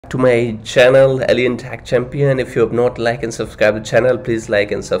to my channel Alien Tech Champion. If you have not liked and subscribed the channel, please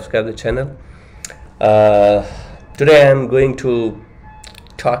like and subscribe the channel. Today I am going to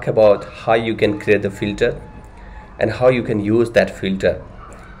talk about how you can create the filter and how you can use that filter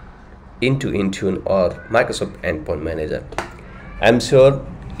into Intune or Microsoft Endpoint Manager. I'm sure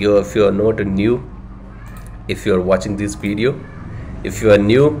if you are not new, if you are watching this video, if you are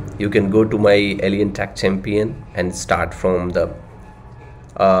new, you can go to my Alien Tech Champion and start from the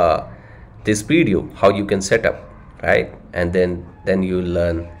this video how you can set up, right? And then you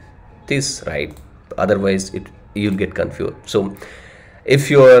learn this, right? Otherwise you'll get confused. So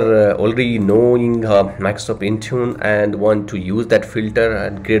if you are already knowing Microsoft Intune and want to use that filter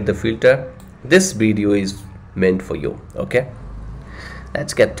and create the filter, this video is meant for you. Okay,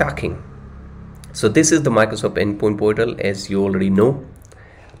 let's get talking. So this is the Microsoft Endpoint portal. As you already know,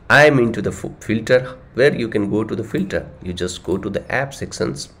 I'm into the filter, where you can go to the filter. You just go to the app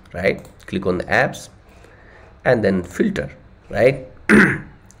sections, right? Click on the apps and then filter, right?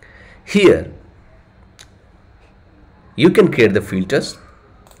 Here you can create the filters,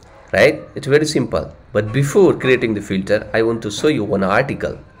 right? It's very simple. But before creating the filter, I want to show you one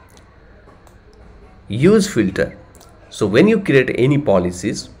article. Use filter. So when you create any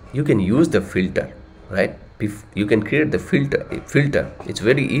policies, you can use the filter, right? You can create the filter. It's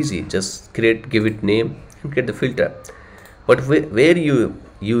very easy. Just give it name and create the filter. But where you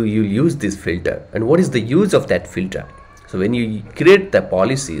use this filter, and what is the use of that filter? So when you create the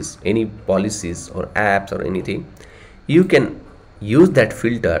policies, any policies or apps or anything, you can use that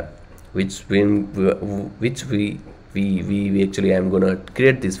filter, which we actually, I'm gonna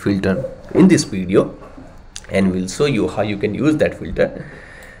create this filter in this video, and we'll show you how you can use that filter.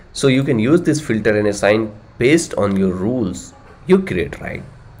 So you can use this filter and assign based on your rules you create, right?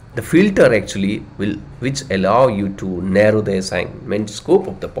 The filter actually which allow you to narrow the assignment scope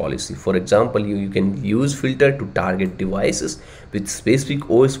of the policy. For example, you can use filter to target devices with specific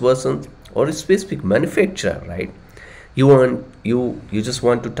OS versions or a specific manufacturer, right? You just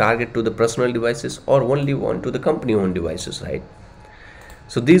want to target to the personal devices or only want to the company owned devices, right?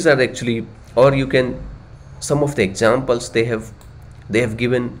 So these are actually, or you can, some of the examples they have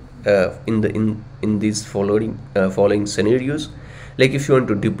given in these following scenarios. Like if you want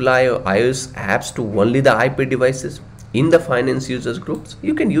to deploy your iOS apps to only the iPad devices in the finance users groups,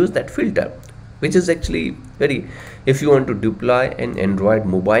 you can use that filter, which is actually very, if you want to deploy an Android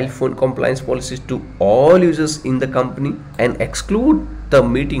mobile phone compliance policies to all users in the company and exclude the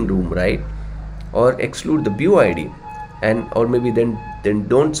meeting room, right? Or exclude the BYD, and or maybe then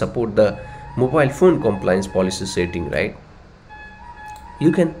don't support the mobile phone compliance policy setting, right?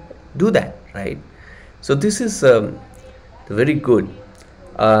 You can do that, right? So this is very good,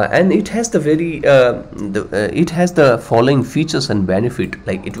 and it has the it has the following features and benefit.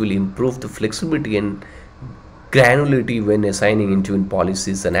 Like it will improve the flexibility and granularity when assigning Intune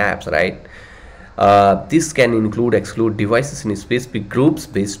policies and apps, right? This can include exclude devices in specific groups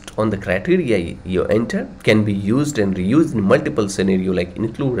based on the criteria you enter, can be used and reused in multiple scenarios, like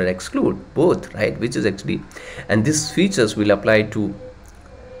include or exclude both, right? Which is actually, and these features will apply to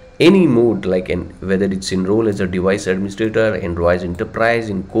any mode, like whether it's enroll as a device administrator, Android enterprise,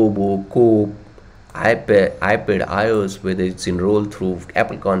 in Kobo, Cope, iPad, iOS, whether it's enrolled through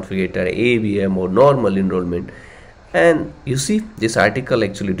Apple Configurator, AVM, or normal enrollment. And you see, this article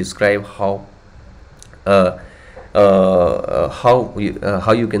actually describe how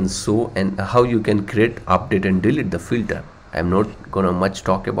you can show and how you can create, update, and delete the filter. I'm not gonna much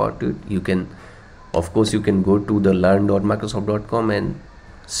talk about it. You can, of course, you can go to the learn.microsoft.com and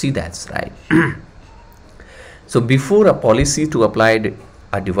see that's right. So before a policy to apply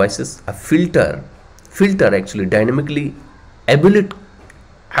a devices, a filter actually dynamically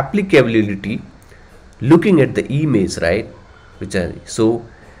applicability looking at the image, right? Which are so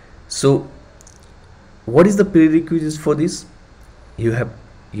what is the prerequisites for this? You have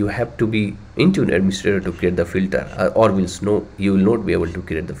to be Intune administrator to create the filter, or you will not be able to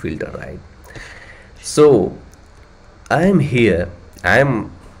create the filter, right? So I am here, I am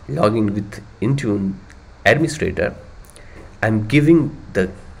logging with Intune administrator. I'm giving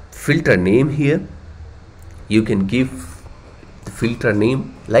the filter name here. You can give the filter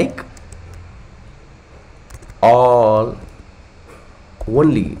name like all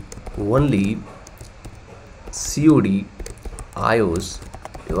only COD iOS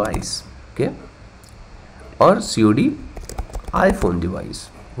device, okay, or COD iPhone device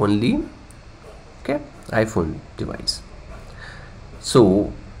only, okay, iPhone device.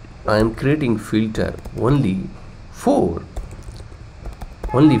 So I am creating filter only for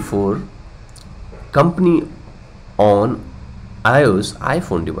company on iOS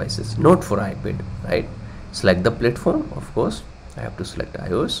iPhone devices, not for iPad, right? Select the platform, of course. I have to select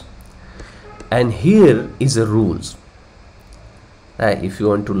iOS. And here is the rules. If you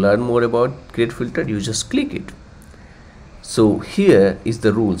want to learn more about create filter, you just click it. So here is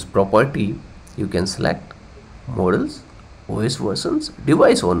the rules. Property, you can select models, OS versions,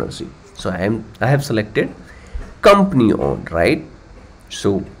 device ownership. So I have selected company owned, right?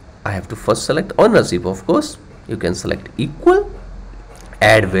 So I have to first select ownership, of course. You can select equal.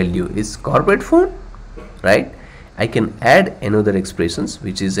 Add value is corporate phone, right? I can add another expressions,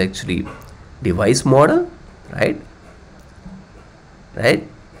 which is actually device model, right?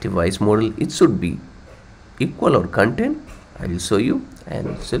 Device model, it should be equal or content. I will show you,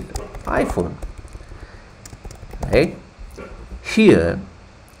 and select iPhone, right? Here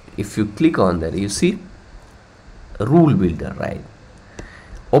if you click on that, you see rule builder, right?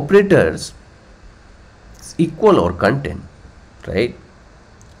 Operators equal or content, right?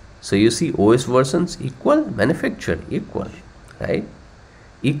 So you see OS versions equal, manufacturer equal, right?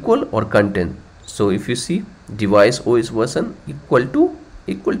 Equal or content. So if you see device OS version equal to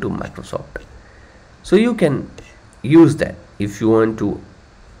Microsoft, so you can use that. If you want to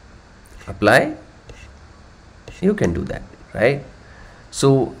apply, you can do that, right?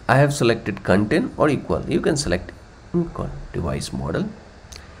 So I have selected content or equal. You can select equal. Device model,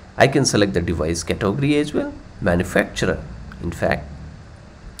 I can select the device category as well, manufacturer, in fact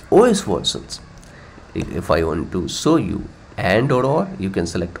OS versions. If I want to show you and or, you can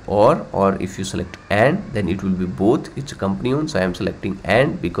select or if you select and, then it will be both. It's a company owned, so I am selecting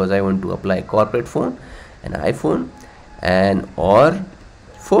and because I want to apply corporate phone and iPhone, and or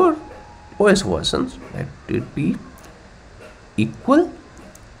for OS versions, let it be equal,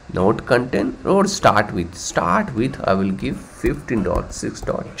 not content, or start with I will give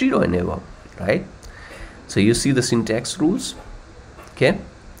 15.6.0 and above, right? So you see the syntax rules. Okay,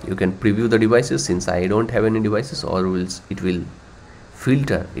 you can preview the devices. Since I don't have any devices, or it will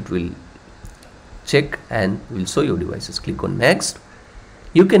filter, it will check and will show your devices. Click on next.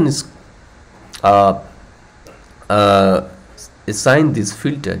 You can assign this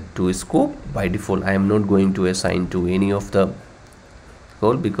filter to a scope. By default I am not going to assign to any of the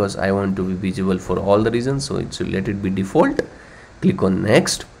goal because I want to be visible for all the regions, so it should let it be default. Click on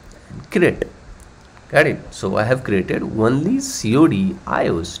next and create. Got it? So I have created only COD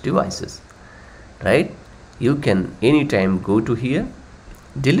iOS devices, right? You can anytime go to here,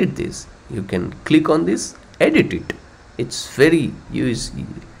 delete this. You can click on this, edit it. It's very easy.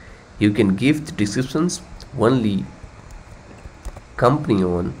 You can give the descriptions only company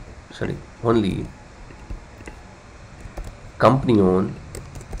owned, only company owned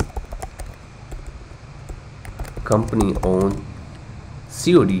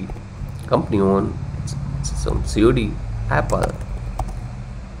COD, company owned, some COD Apple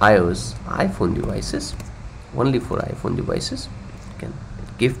iOS iPhone devices, only for iPhone devices. You can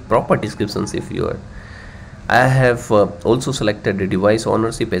give proper descriptions if you are. I have also selected the device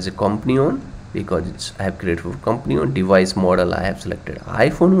ownership as a company owned because I have created for company owned. Device model, I have selected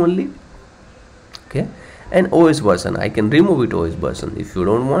iPhone only. Okay, and OS version, I can remove it. OS version, if you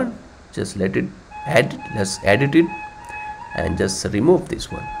don't want, just let it add. Let's edit it and just remove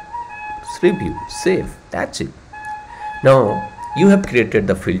this one. Review, save, that's it. Now you have created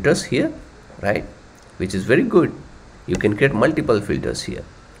the filters here, right, which is very good. You can create multiple filters here,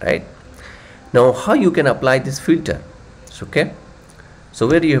 right? Now how you can apply this filter? Okay, so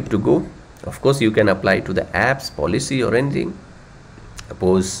where you have to go? Of course you can apply to the apps policy or anything.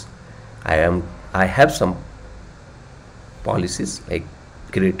 Suppose I have some policies like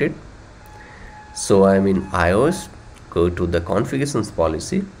created, so I'm in iOS. Go to the configurations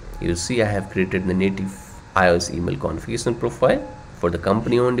policy. You see I have created the native iOS email configuration profile for the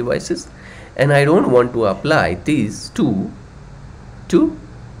company owned devices, and I don't want to apply these to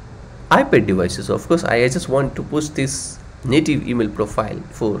iPad devices. Of course I just want to push this native email profile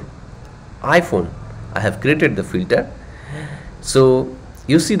for iPhone. I have created the filter. So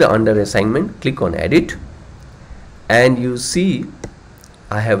you see the under assignment, click on edit, and you see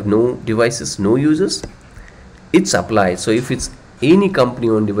I have no devices, no users. It's applied. So if it's any company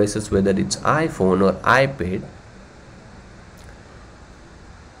owned devices, whether it's iPhone or iPad,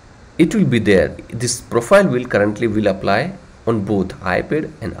 it will be there. This profile will apply on both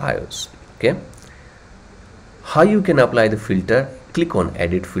iPad and iOS. Okay, how you can apply the filter? Click on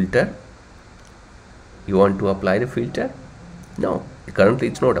edit filter. You want to apply the filter? No, currently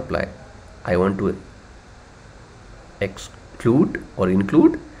it's not applied. I want to exclude or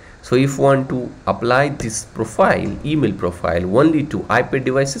include. So if you want to apply this profile, email profile, only to iPad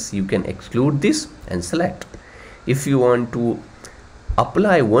devices, you can exclude this and select. If you want to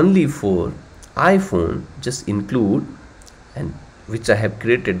apply only for iPhone, just include, and which I have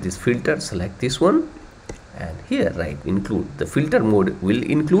created this filter, select this one, and here write include. The filter mode will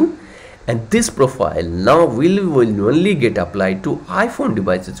include, and this profile now will only get applied to iPhone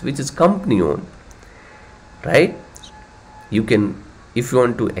devices which is company owned, right? You can, if you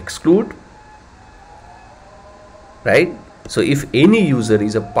want to exclude, right? So if any user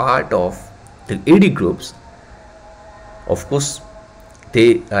is a part of the AD groups, of course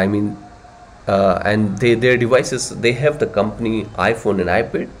they, and their devices, they have the company iPhone and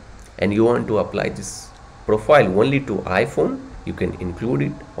iPad, and you want to apply this profile only to iPhone, you can include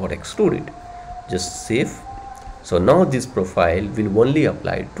it or exclude it, just save. So now this profile will only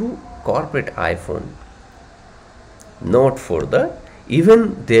apply to corporate iPhone, not for the,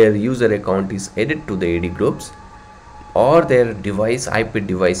 even their user account is added to the AD groups or their device, iPad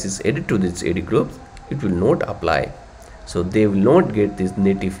device is added to this AD groups, it will not apply. So they will not get these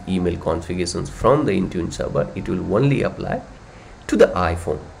native email configurations from the Intune server. It will only apply to the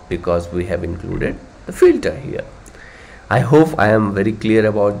iPhone because we have included the filter here. I hope I am very clear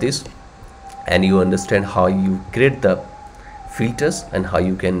about this and you understand how you create the filters and how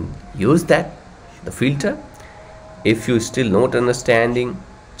you can use that, the filter. If you still not understanding,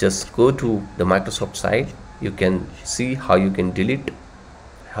 just go to the Microsoft site. You can see how you can delete,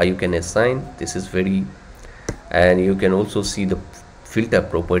 how you can assign. This is very, and you can also see the filter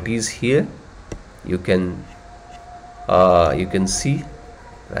properties here. You can see,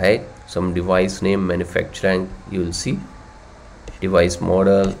 right, some device name, manufacturer, you will see device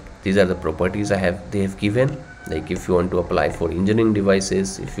model. These are the properties they have given. Like if you want to apply for engineering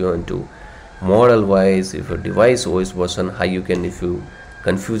devices, if you want to model wise, if your device OS version, how you can, if you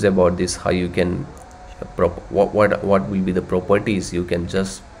confused about this, how you can what will be the properties, you can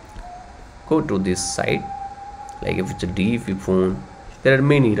just go to this site. Like if it's a DFE phone, there are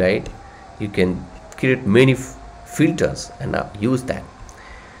many, right? You can create many filters and use that.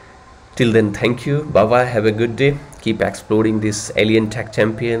 Till then, thank you, bye bye, have a good day. Keep exploring this alien tech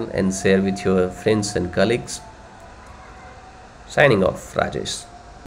champion and share with your friends and colleagues. Signing off, Rajesh.